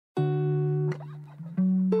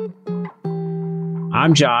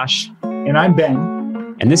I'm Josh. And I'm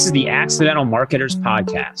Ben. And this is the Accidental Marketers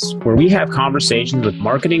Podcast, where we have conversations with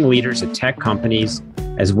marketing leaders at tech companies,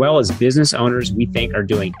 as well as business owners we think are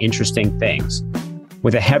doing interesting things,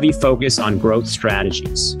 with a heavy focus on growth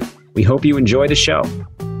strategies. We hope you enjoy the show.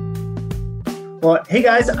 Well, hey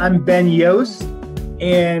guys, I'm Ben Yost,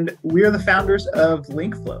 and we are the founders of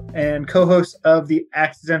Linkflow and co-hosts of the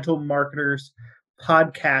Accidental Marketers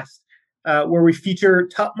Podcast, where we feature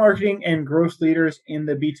top marketing and growth leaders in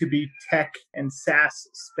the B2B tech and SaaS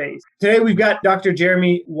space. Today, we've got Dr.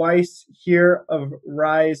 Jeremy Weisz here of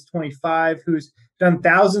Rise 25, who's done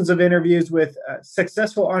thousands of interviews with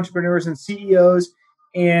successful entrepreneurs and CEOs,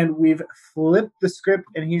 and we've flipped the script,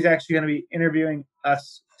 and he's actually going to be interviewing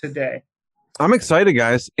us today. I'm excited,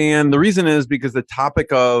 guys. And the reason is because the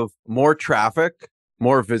topic of more traffic,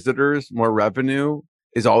 more visitors, more revenue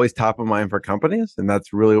is always top of mind for companies. And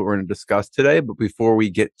that's really what we're going to discuss today. But before we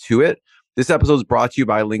get to it, this episode is brought to you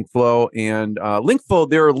by Linkflow. And Linkflow,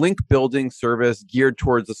 they're a link building service geared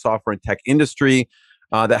towards the software and tech industry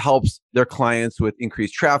that helps their clients with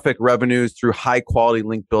increased traffic, revenues through high quality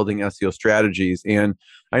link building SEO strategies. And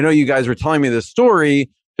I know you guys were telling me this story.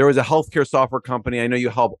 There was a healthcare software company. I know you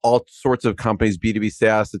help all sorts of companies, B2B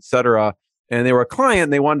SaaS, et cetera. And they were a client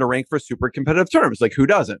and they wanted to rank for super competitive terms. Like, who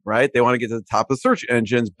doesn't, right? They want to get to the top of search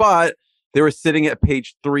engines, but they were sitting at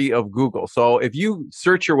page 3 of Google. So if you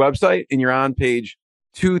search your website and you're on page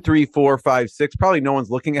 2, 3, 4, 5, 6, probably no one's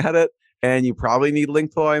looking at it. And you probably need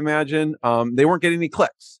Linkflow, I imagine. They weren't getting any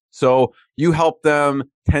clicks. So you help them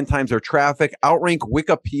 10 times their traffic, outrank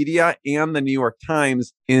Wikipedia and the New York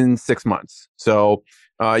Times in 6 months. So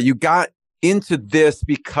you got into this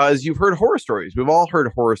because you've heard horror stories. We've all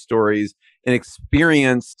heard horror stories and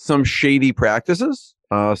experienced some shady practices,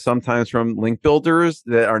 sometimes from link builders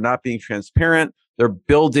that are not being transparent. They're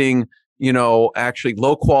building, actually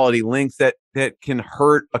low quality links that can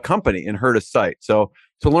hurt a company and hurt a site. So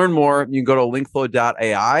to learn more, you can go to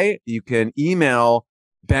linkflow.ai. You can email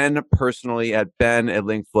Ben personally at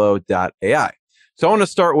ben@linkflow.ai. So I want to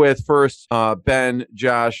start with first, Ben,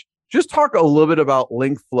 Josh, just talk a little bit about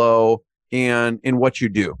Linkflow and what you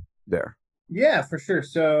do there. Yeah, for sure.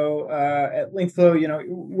 So at Linkflow,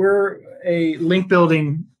 we're a link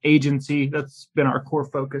building agency. That's been our core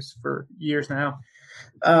focus for years now.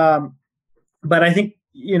 But I think,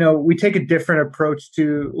 we take a different approach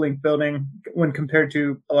to link building when compared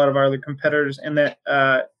to a lot of our other competitors, and that,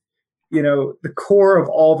 the core of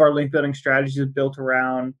all of our link building strategies is built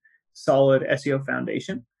around solid SEO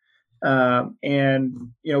foundation. We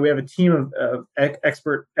have a team of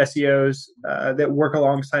expert SEOs that work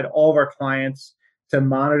alongside all of our clients to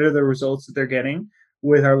monitor the results that they're getting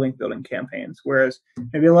with our link building campaigns. Whereas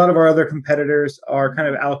maybe a lot of our other competitors are kind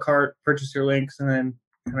of a la carte, purchase your links and then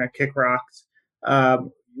kind of kick rocks.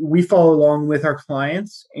 We follow along with our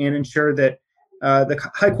clients and ensure that the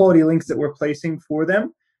high quality links that we're placing for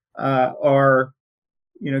them are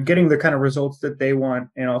getting the kind of results that they want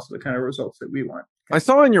and also the kind of results that we want. I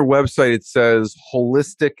saw on your website, it says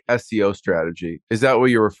holistic SEO strategy. Is that what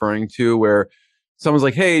you're referring to, where someone's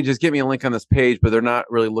like, hey, just get me a link on this page, but they're not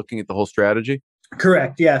really looking at the whole strategy?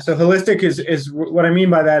 Correct. Yeah. So holistic is what I mean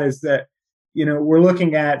by that is that, we're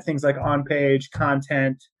looking at things like on-page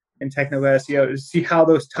content and technical SEO to see how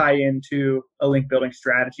those tie into a link building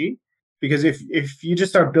strategy. Because if you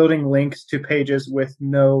just start building links to pages with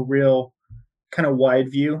no real kind of wide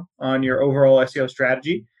view on your overall SEO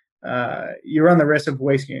strategy, you run the risk of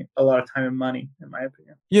wasting a lot of time and money, in my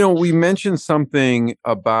opinion. We mentioned something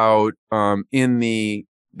about in the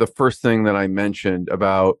first thing that I mentioned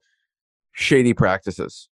about shady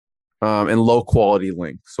practices and low quality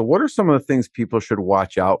links. So what are some of the things people should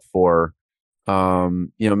watch out for?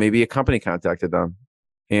 Maybe a company contacted them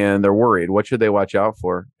and they're worried. What should they watch out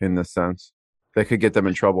for in this sense that could get them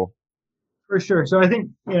in trouble? For sure. So I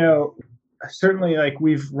think, certainly,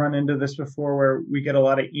 we've run into this before where we get a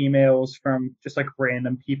lot of emails from just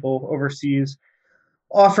random people overseas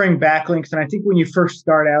offering backlinks. And I think when you first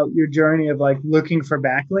start out your journey of looking for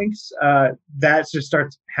backlinks, that just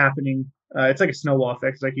starts happening. It's like a snowball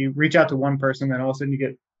effect. It's you reach out to one person, then all of a sudden you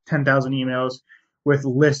get 10,000 emails with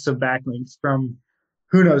lists of backlinks from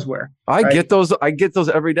who knows where. I get those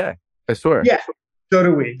every day. I swear. Yeah, so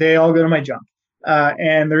do we. They all go to my junk.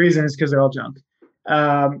 And the reason is because they're all junk.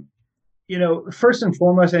 First and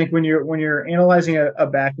foremost, I think when you're analyzing a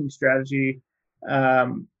backlink strategy,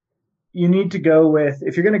 you need to go with,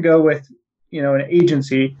 if you're going to go with, an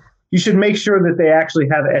agency, you should make sure that they actually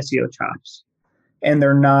have SEO chops and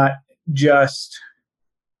they're not just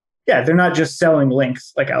selling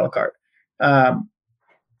links like a la carte.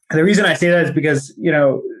 The reason I say that is because,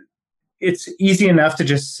 it's easy enough to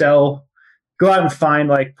just sell go out and find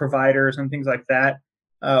like providers and things like that,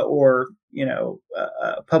 or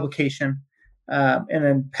a publication, and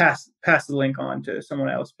then pass the link on to someone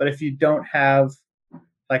else. But if you don't have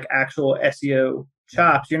like actual SEO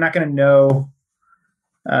chops, you're not going to know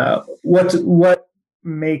what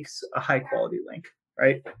makes a high quality link,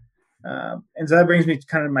 right? And so that brings me to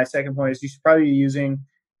kind of my second point: is you should probably be using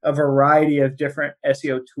a variety of different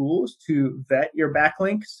SEO tools to vet your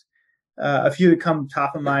backlinks. A few that come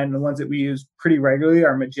top of mind, the ones that we use pretty regularly,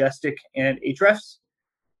 are Majestic and Ahrefs,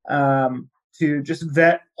 to just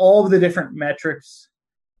vet all of the different metrics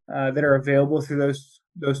that are available through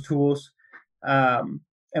those tools. And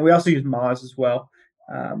we also use Moz as well.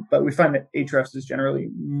 But we find that Ahrefs is generally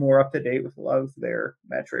more up to date with a lot of their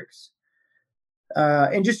metrics.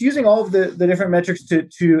 And just using all of the different metrics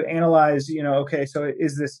to analyze, okay, so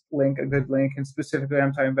is this link a good link? And specifically,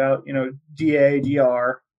 I'm talking about, DA,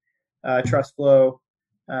 DR, trust flow,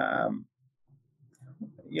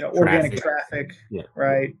 organic traffic,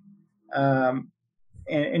 right?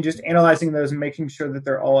 And just analyzing those and making sure that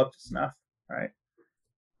they're all up to snuff, right?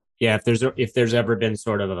 Yeah, if there's ever been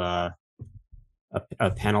sort of a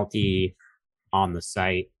penalty on the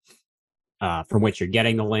site from which you're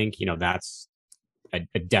getting the link, that's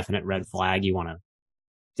a definite red flag. You want to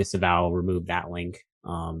disavow, remove that link.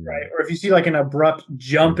 Right. Or if you see like an abrupt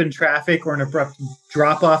jump in traffic or an abrupt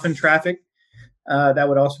drop off in traffic, that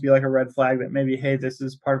would also be like a red flag that maybe, hey, this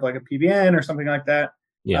is part of like a PBN or something like that.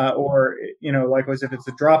 Yeah. Or, likewise, if it's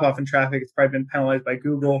a drop off in traffic, it's probably been penalized by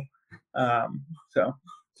Google.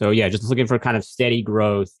 So yeah, just looking for kind of steady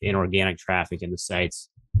growth in organic traffic in the sites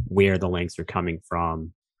where the links are coming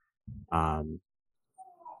from. From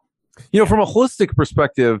a holistic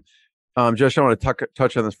perspective, Josh, I want to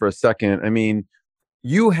touch on this for a second. I mean,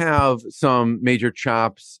 you have some major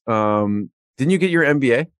chops. Didn't you get your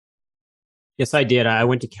MBA? Yes, I did. I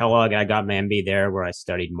went to Kellogg. I got my MBA there, where I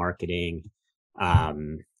studied marketing,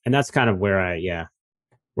 and that's kind of where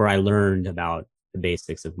I learned about the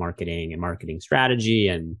basics of marketing and marketing strategy,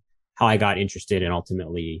 and how I got interested in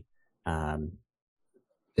ultimately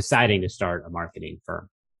deciding to start a marketing firm.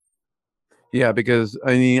 Yeah, because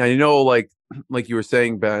I know, like you were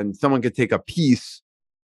saying, Ben, someone could take a piece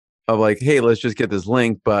of like, hey, let's just get this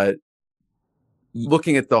link, but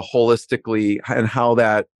looking at the holistically and how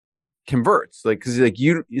that converts, like, because like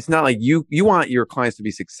it's not like you want your clients to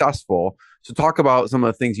be successful. So talk about some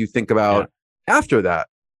of the things you think about after that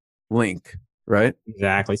link, right?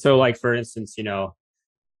 Exactly. So like, for instance,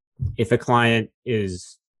 if a client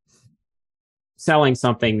is selling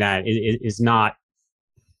something that is not,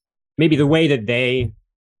 maybe the way that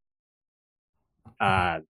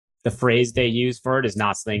the phrase they use for it is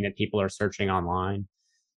not something that people are searching online.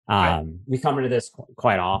 Right. We come into this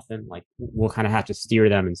quite often. Like, we'll kind of have to steer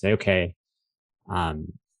them and say, okay,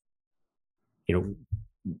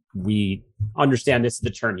 we understand this is the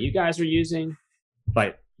term you guys are using,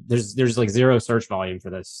 but there's like zero search volume for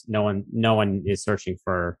this. No one is searching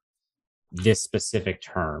for this specific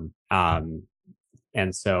term.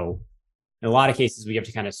 And so in a lot of cases, we have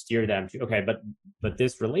to kind of steer them to, okay, but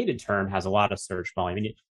this related term has a lot of search volume. And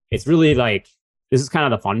it's really like, this is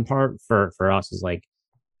kind of the fun part for us, is like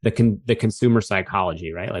the consumer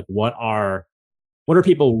psychology, right? Like, what are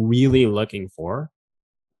people really looking for?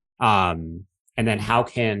 And then how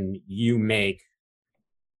can you make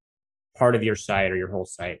part of your site or your whole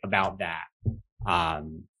site about that?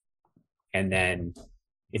 And then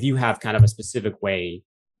if you have kind of a specific way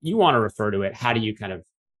you want to refer to it, how do you kind of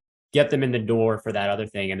get them in the door for that other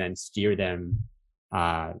thing, and then steer them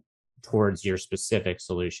towards your specific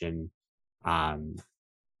solution?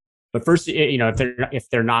 But first, if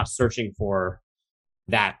they're not searching for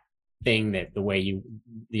that thing that the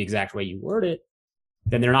exact way you word it,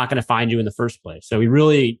 then they're not going to find you in the first place. So we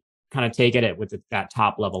really kind of take it with that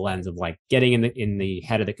top level lens of like getting in the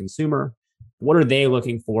head of the consumer. What are they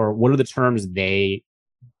looking for? What are the terms they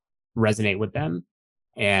resonate with them?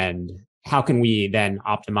 And how can we then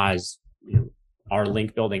optimize our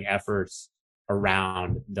link building efforts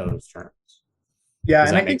around those terms? Yeah,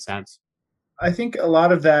 does that make sense? I think a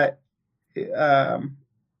lot of that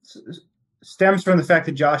stems from the fact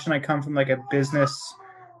that Josh and I come from like a business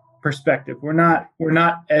perspective. We're not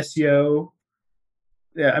SEO.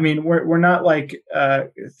 Yeah, I mean, we're not like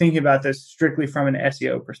thinking about this strictly from an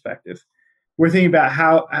SEO perspective. We're thinking about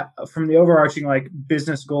how, from the overarching like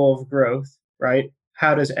business goal of growth, right?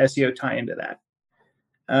 How does SEO tie into that?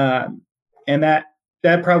 And that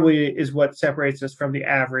probably is what separates us from the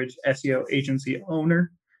average SEO agency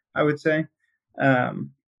owner, I would say. So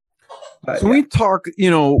we talk,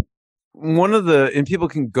 and people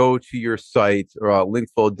can go to your site or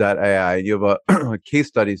linkflow.ai. You have a case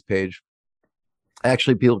studies page.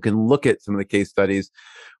 actually people can look at some of the case studies.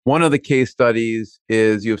 One of the case studies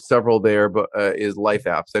is, you have several there, but is Life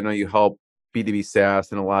Apps. I know you help B2B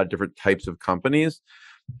SaaS and a lot of different types of companies.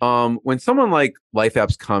 When someone like Life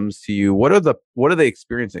Apps comes to you, what are they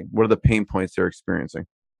experiencing? What are the pain points they're experiencing?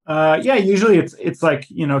 Yeah, usually it's like,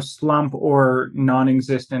 slump or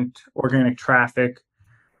non-existent organic traffic.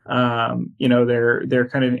 They're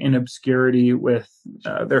kind of in obscurity with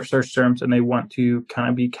their search terms, and they want to kind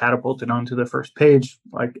of be catapulted onto the first page.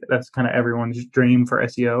 Like, that's kind of everyone's dream for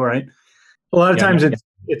SEO, right? A lot of times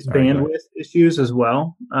it's bandwidth issues as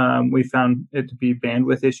well. We found it to be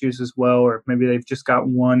bandwidth issues as well, or maybe they've just got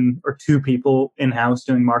one or two people in-house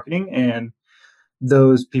doing marketing, and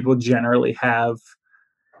those people generally have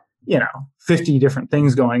 50 different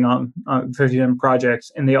things going on 50 different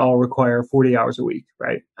projects, and they all require 40 hours a week,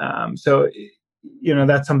 right? So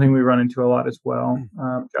that's something we run into a lot as well.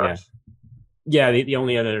 Josh. The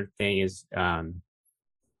only other thing is a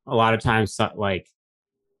lot of times, like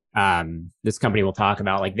this company will talk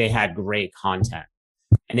about, like, they had great content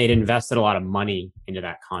and they'd invested a lot of money into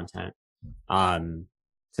that content, so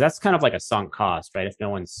that's kind of like a sunk cost, right, if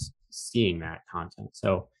no one's seeing that content.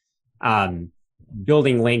 So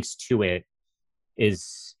building links to it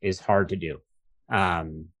is hard to do.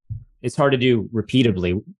 It's hard to do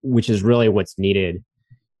repeatedly, which is really what's needed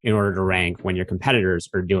in order to rank when your competitors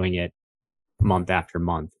are doing it month after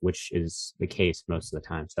month, which is the case most of the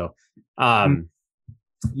time. So,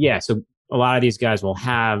 so a lot of these guys will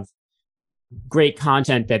have great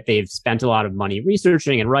content that they've spent a lot of money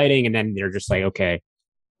researching and writing, and then they're just like, okay,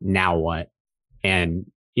 now what? And,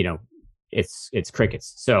 it's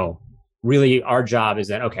crickets. So really our job is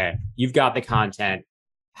that, okay, you've got the content.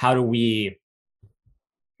 How do we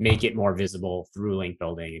make it more visible through link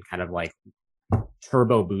building and kind of like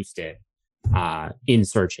turbo boost it in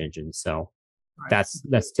search engines? So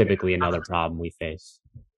that's typically another problem we face.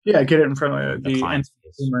 Yeah, get it in front of the end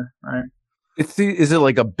consumer, right? Is it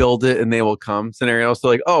like a build it and they will come scenario? So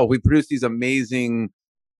like, oh, we produce these amazing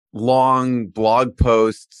long blog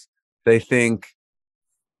posts. They think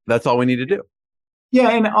that's all we need to do. Yeah,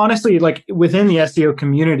 and honestly, like within the SEO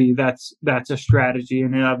community, that's a strategy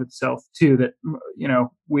in and of itself too. That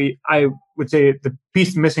I would say the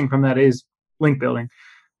piece missing from that is link building.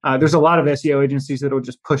 There's a lot of SEO agencies that will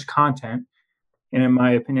just push content, and in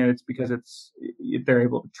my opinion, it's because they're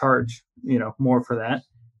able to charge more for that,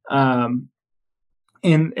 and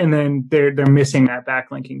then they're missing that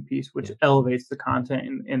backlinking piece, which elevates the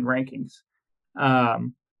content in rankings.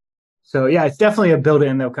 So yeah, it's definitely a build it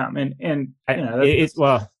and they'll come, and and I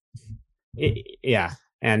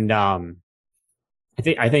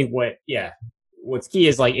think what's key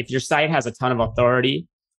is, like, if your site has a ton of authority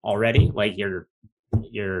already, like your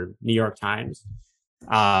New York Times,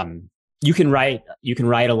 you can write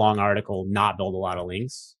a long article, not build a lot of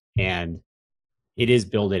links, and it is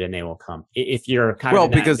build it and they will come. If you're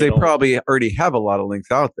because they probably already have a lot of links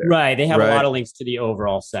out there, right? They have a lot of links to the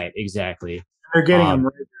overall site, exactly. They're getting them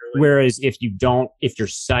right. Whereas if your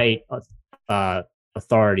site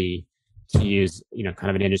authority, to use kind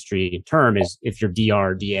of an industry term, is if your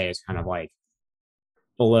DA is kind of like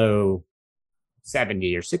below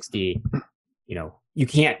 70 or 60, you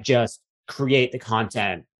can't just create the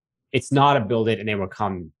content. It's not a build it and they will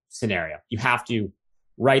come scenario. You have to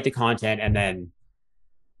write the content, and then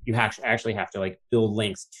you actually have to like build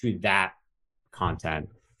links to that content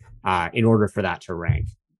in order for that to rank.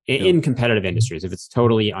 In competitive industries. If it's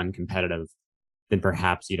totally uncompetitive, then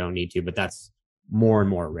perhaps you don't need to, but that's more and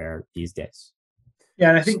more rare these days. Yeah,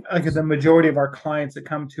 and I think like the majority of our clients that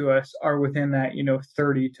come to us are within that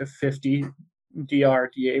 30 to 50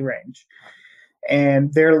 DA range,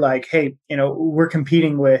 and they're like, hey, we're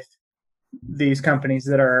competing with these companies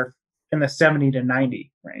that are in the 70 to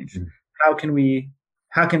 90 range. Mm-hmm. How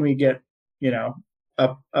can we get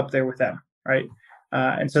up there with them, right?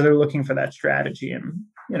 And so they're looking for that strategy, and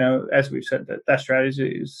as we've said, that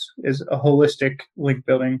strategy is a holistic link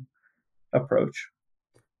building approach.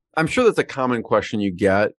 I'm sure that's a common question you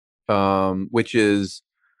get, which is,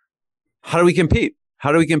 how do we compete?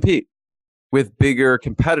 How do we compete with bigger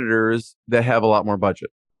competitors that have a lot more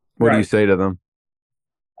budget? What do you say to them?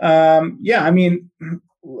 I mean,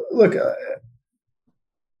 look,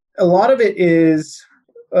 a lot of it is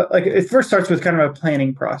like, it first starts with kind of a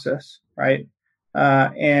planning process, right?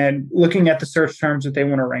 And looking at the search terms that they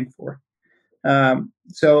want to rank for.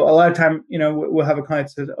 So a lot of time, we'll have a client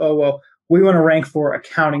that says, oh, well, we want to rank for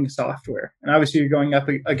accounting software. And obviously you're going up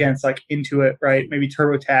against like Intuit, right? Maybe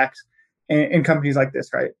TurboTax and companies like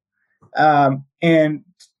this, right? And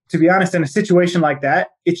to be honest, in a situation like that,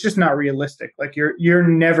 it's just not realistic. Like you're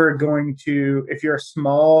never going to, if you're a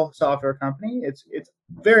small software company, it's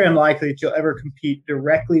very unlikely that you'll ever compete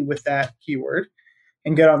directly with that keyword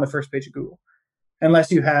and get on the first page of Google,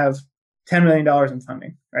 unless you have $10 million in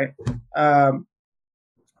funding, right?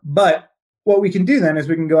 But what we can do then is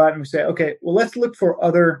we can go out and we say, okay, well, let's look for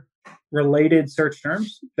other related search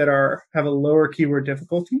terms that have a lower keyword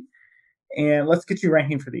difficulty, and let's get you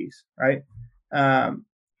ranking for these, right?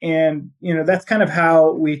 And that's kind of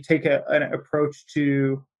how we take an approach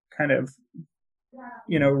to kind of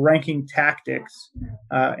ranking tactics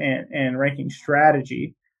and ranking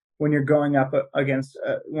strategy when you're going up against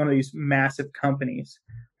one of these massive companies.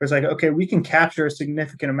 It's like, okay, we can capture a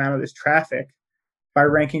significant amount of this traffic by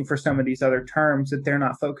ranking for some of these other terms that they're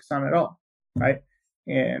not focused on at all, right?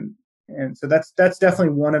 And so that's definitely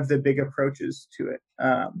one of the big approaches to it.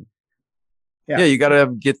 Yeah, you got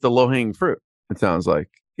to get the low-hanging fruit, it sounds like,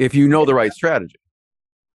 if you know the right strategy.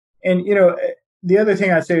 And, the other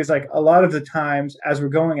thing I'd say is, like, a lot of the times as we're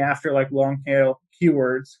going after like long tail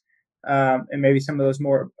keywords, and maybe some of those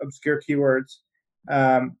more obscure keywords,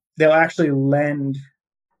 they'll actually lend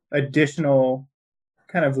additional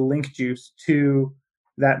kind of link juice to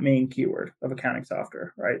that main keyword of accounting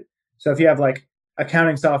software, right? So if you have like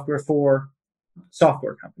accounting software for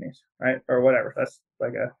software companies, right, or whatever, that's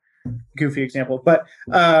like a goofy example, but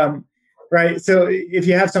right. So if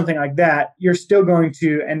you have something like that, you're still going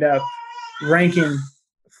to end up ranking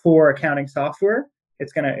for accounting software.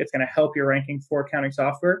 It's gonna help your ranking for accounting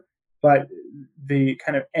software, but the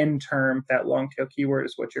kind of end term, that long tail keyword,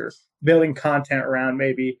 is what you're building content around,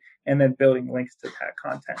 maybe, and then building links to that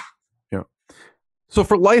content. Yeah. So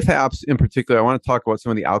for life apps in particular, I want to talk about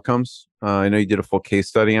some of the outcomes. I know you did a full case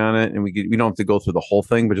study on it, and we don't have to go through the whole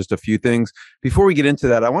thing, but just a few things. Before we get into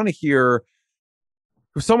that, I want to hear,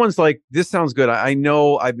 if someone's like, this sounds good. I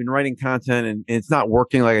know I've been writing content and it's not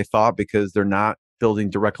working like I thought because they're not building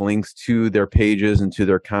direct links to their pages and to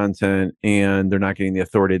their content, and they're not getting the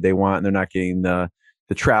authority they want, and they're not getting the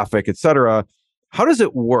traffic, et cetera. How does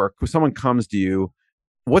it work when someone comes to you?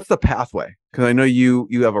 What's the pathway? Because I know you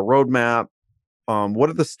have a roadmap. What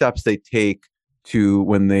are the steps they take to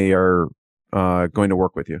when they are going to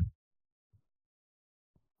work with you?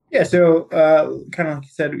 Yeah, so kind of like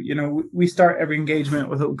you said, we start every engagement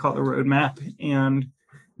with what we call the roadmap, and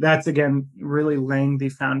that's, again, really laying the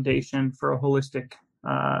foundation for a holistic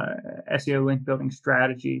SEO link building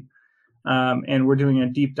strategy. And we're doing a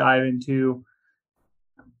deep dive into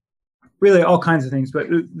really all kinds of things, but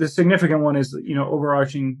the significant one is,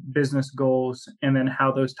 overarching business goals, and then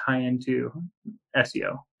how those tie into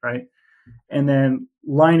SEO, right? And then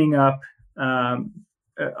lining up,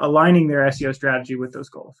 aligning their SEO strategy with those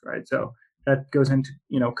goals, right? So that goes into,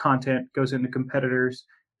 content, goes into competitors,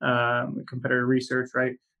 competitor research,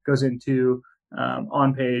 right? Goes into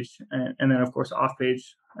on page, and then of course off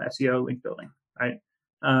page SEO link building, right?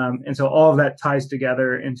 And so all of that ties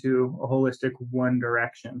together into a holistic one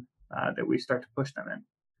direction that we start to push them in,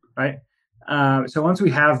 right? So once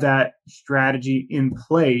we have that strategy in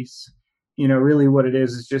place, really what it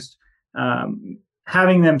is just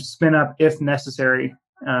having them spin up, if necessary,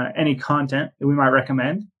 any content that we might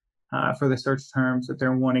recommend for the search terms that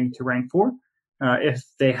they're wanting to rank for. If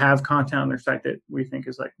they have content on their site that we think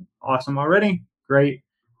is like awesome already, great.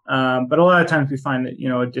 But a lot of times we find that,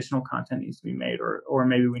 additional content needs to be made, or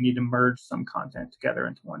maybe we need to merge some content together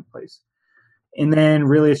into one place. And then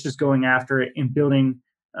really it's just going after it and building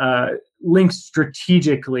links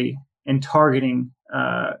strategically and targeting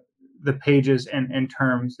the pages and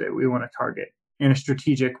terms that we want to target in a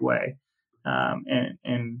strategic way.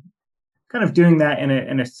 And kind of doing that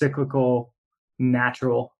in a cyclical,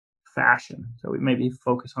 natural fashion. So we maybe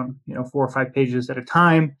focus on 4 or 5 pages at a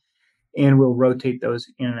time, and we'll rotate those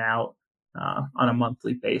in and out on a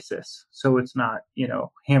monthly basis. So it's not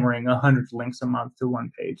hammering 100 links a month to one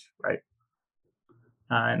page, right?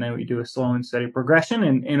 And then we do a slow and steady progression,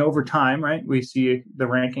 and over time, right, we see the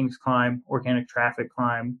rankings climb, organic traffic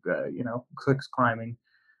climb, clicks climbing,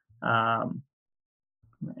 and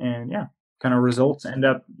yeah, kind of results end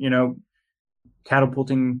up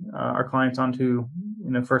catapulting our clients onto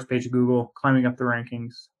first page of Google, climbing up the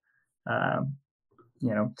rankings,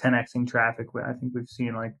 10xing traffic. I think we've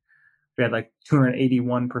seen we had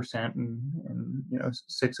 281% in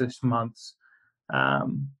 6-ish months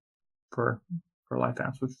for life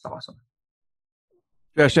apps, which is awesome.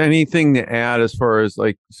 Josh, anything to add as far as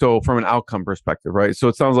so from an outcome perspective, right? So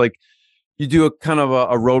it sounds like you do a kind of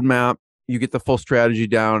a roadmap, you get the full strategy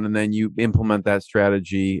down, and then you implement that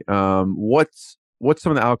strategy. What's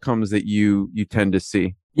some of the outcomes that you tend to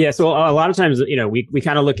see? Yeah, so a lot of times, we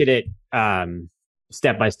kind of look at it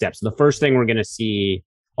step by step. So the first thing we're going to see,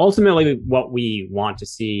 ultimately what we want to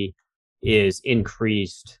see is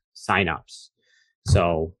increased signups.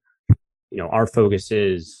 So, our focus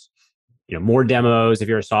is, more demos if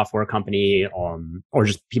you're a software company, or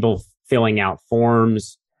just people filling out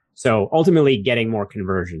forms. So ultimately getting more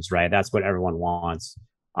conversions, right? That's what everyone wants.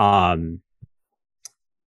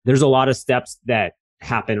 There's a lot of steps that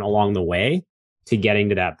happen along the way to getting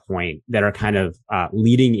to that point that are kind of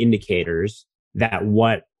leading indicators that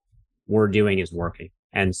what we're doing is working.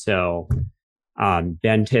 And so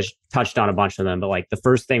Ben touched on a bunch of them, but like the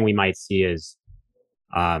first thing we might see is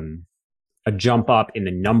a jump up in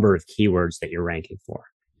the number of keywords that you're ranking for.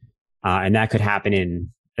 And that could happen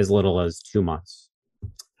in as little as 2 months.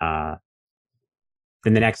 Then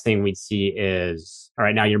the next thing we'd see is, all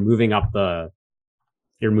right, now you're moving up the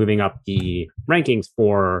rankings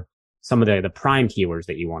for some of the prime keywords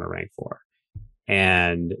that you want to rank for.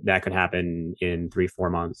 And that could happen in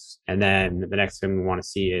 3-4 months. And then the next thing we want to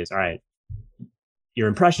see is, all right, your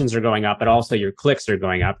impressions are going up, but also your clicks are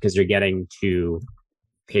going up because you're getting to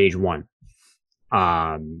page 1.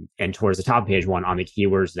 And towards the top of page 1 on the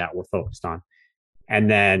keywords that we're focused on. And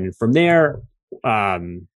then from there,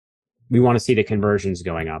 we want to see the conversions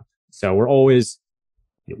going up. So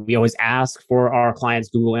we always ask for our clients'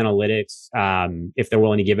 Google Analytics if they're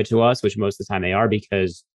willing to give it to us, which most of the time they are,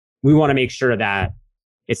 because we want to make sure that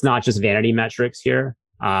it's not just vanity metrics here,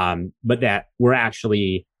 but that we're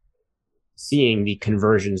actually seeing the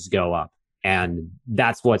conversions go up. And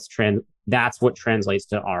that's what translates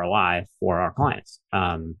to ROI for our clients.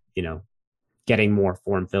 Getting more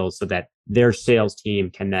form fills so that their sales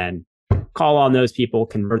team can then call on those people,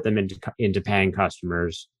 convert them into paying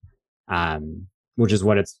customers, which is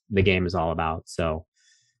what the game is all about. So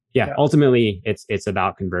yeah, ultimately it's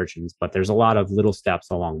about conversions, but there's a lot of little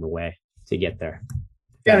steps along the way to get there.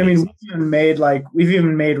 Yeah, I mean, we've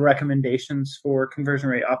even made recommendations for conversion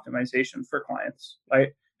rate optimization for clients.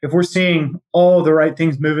 Like if we're seeing all the right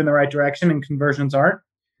things move in the right direction and conversions aren't,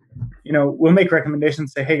 we'll make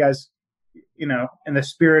recommendations, say, hey guys, in the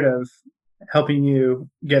spirit of helping you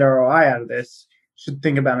get ROI out of this, you should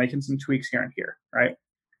think about making some tweaks here and here, right?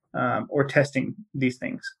 Or testing these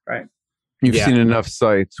things, right? You've seen enough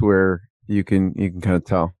sites where you can kind of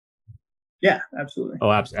tell. Yeah, absolutely.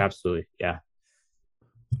 Oh, absolutely. Yeah.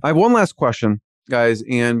 I have one last question, guys,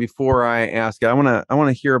 and before I ask it, I want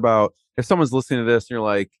to hear about if someone's listening to this and you're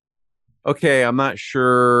like, okay, I'm not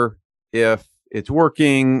sure if it's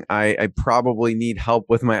working. I probably need help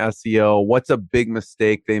with my SEO. What's a big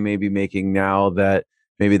mistake they may be making now that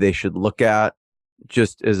maybe they should look at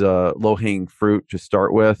just as a low-hanging fruit to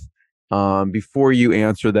start with? Before you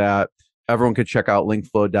answer that, everyone could check out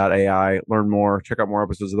linkflow.ai, learn more, check out more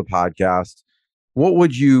episodes of the podcast. What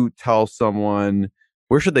would you tell someone?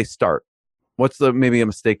 Where should they start? What's maybe a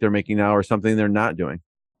mistake they're making now or something they're not doing?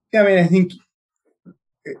 Yeah, I mean, I think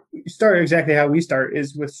you start exactly how we start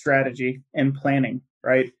is with strategy and planning,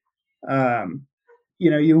 right?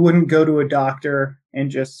 You wouldn't go to a doctor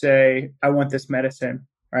and just say, I want this medicine,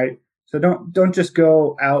 right? So don't just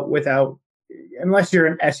go out without, unless you're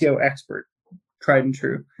an SEO expert, tried and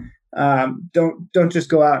true. Don't just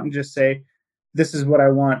go out and just say, this is what I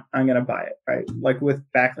want, I'm going to buy it, right? Like with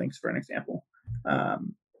backlinks, for an example.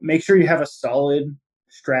 Make sure you have a solid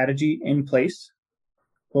strategy in place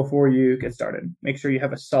before you get started. Make sure you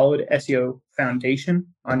have a solid SEO foundation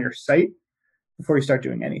on your site before you start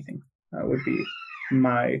doing anything. That would be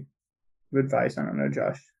my advice. I don't know,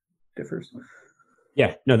 Josh differs.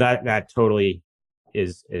 Yeah, no, that totally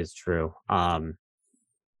is true. I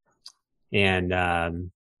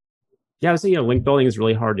was thinking, link building is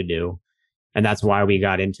really hard to do. And that's why we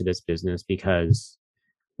got into this business, because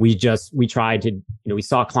we tried to, we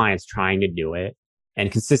saw clients trying to do it and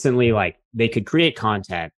consistently, like, they could create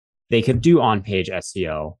content, they could do on-page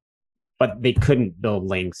SEO, but they couldn't build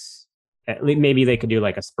links. Maybe they could do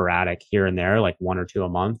like a sporadic here and there, like 1 or 2 a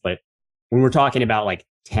month. But when we're talking about like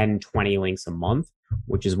 10, 20 links a month,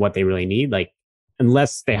 which is what they really need, like,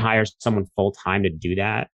 unless they hire someone full-time to do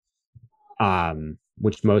that,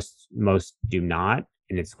 which most do not,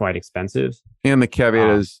 and it's quite expensive. And the caveat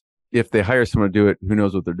is, if they hire someone to do it, who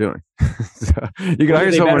knows what they're doing? So you can hire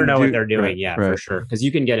they someone better know to what they're doing, for sure. Because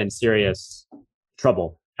you can get in serious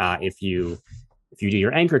trouble if you do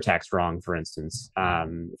your anchor text wrong, for instance.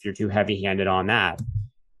 If you're too heavy-handed on that,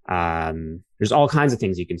 there's all kinds of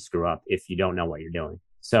things you can screw up if you don't know what you're doing.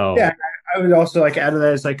 So yeah, I would also add to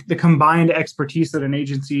that is like the combined expertise that an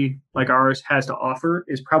agency like ours has to offer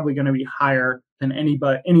is probably going to be higher than any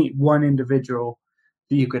one individual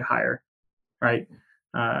that you could hire, right?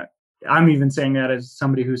 I'm even saying that as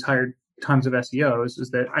somebody who's hired tons of SEOs is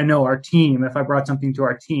that I know our team, if I brought something to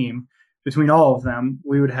our team, between all of them,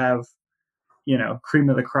 we would have, cream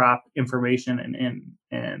of the crop information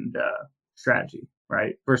and strategy,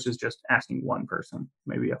 right? Versus just asking one person,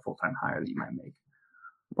 maybe a full-time hire that you might make.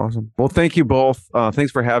 Awesome. Well, thank you both.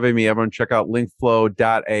 Thanks for having me. Everyone, check out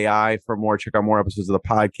linkflow.ai for more. Check out more episodes of the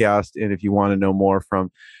podcast. And if you want to know more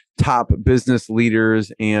from top business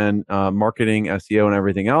leaders and marketing, SEO, and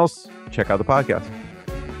everything else, check out the podcast.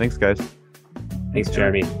 Thanks, guys. Thanks,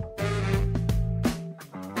 Jeremy.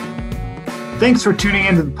 Thanks for tuning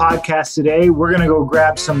into the podcast today. We're going to go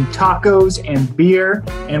grab some tacos and beer,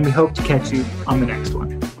 and we hope to catch you on the next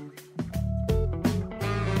one.